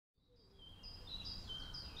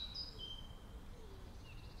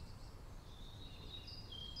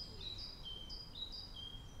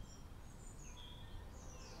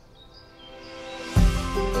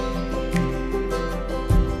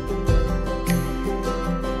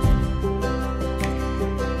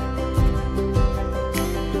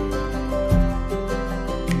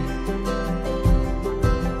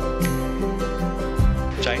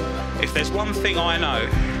one thing I know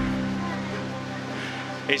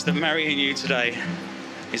is that marrying you today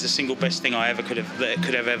is the single best thing that could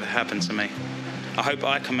have ever happened to me. I hope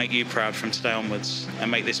I can make you proud from today onwards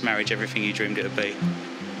and make this marriage everything you dreamed it would be.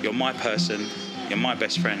 You're my person, you're my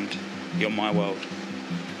best friend, you're my world,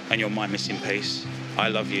 and you're my missing piece. I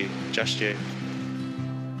love you, just you.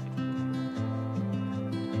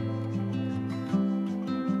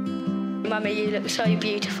 Mummy, you look so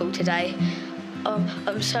beautiful today.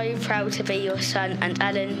 I'm so proud to be your son, and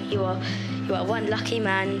Alan, you are one lucky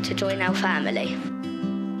man to join our family.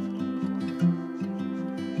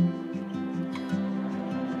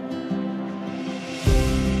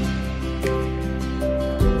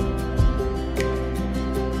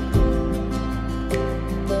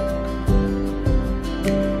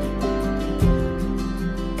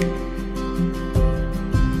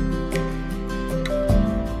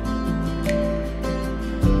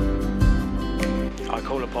 I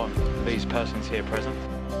call upon these persons here present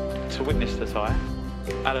to witness that I,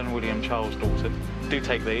 Alan William Charles Dalton, do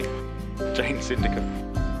take thee, Jane Syndicate,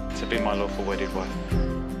 to be my lawful wedded wife.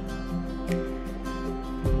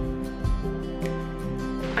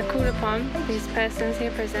 I call upon these persons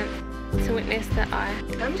here present to witness that I,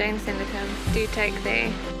 Jane Syndicate, do take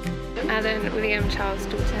thee, Alan William Charles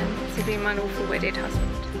Dalton, to be my lawful wedded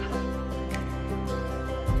husband.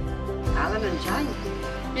 Alan and Jane,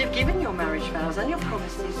 you've given your marriage vows and your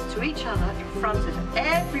promises to each other in front of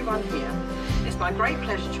everyone here. It's my great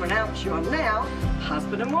pleasure to announce you are now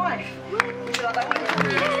husband and wife. Would you like that one?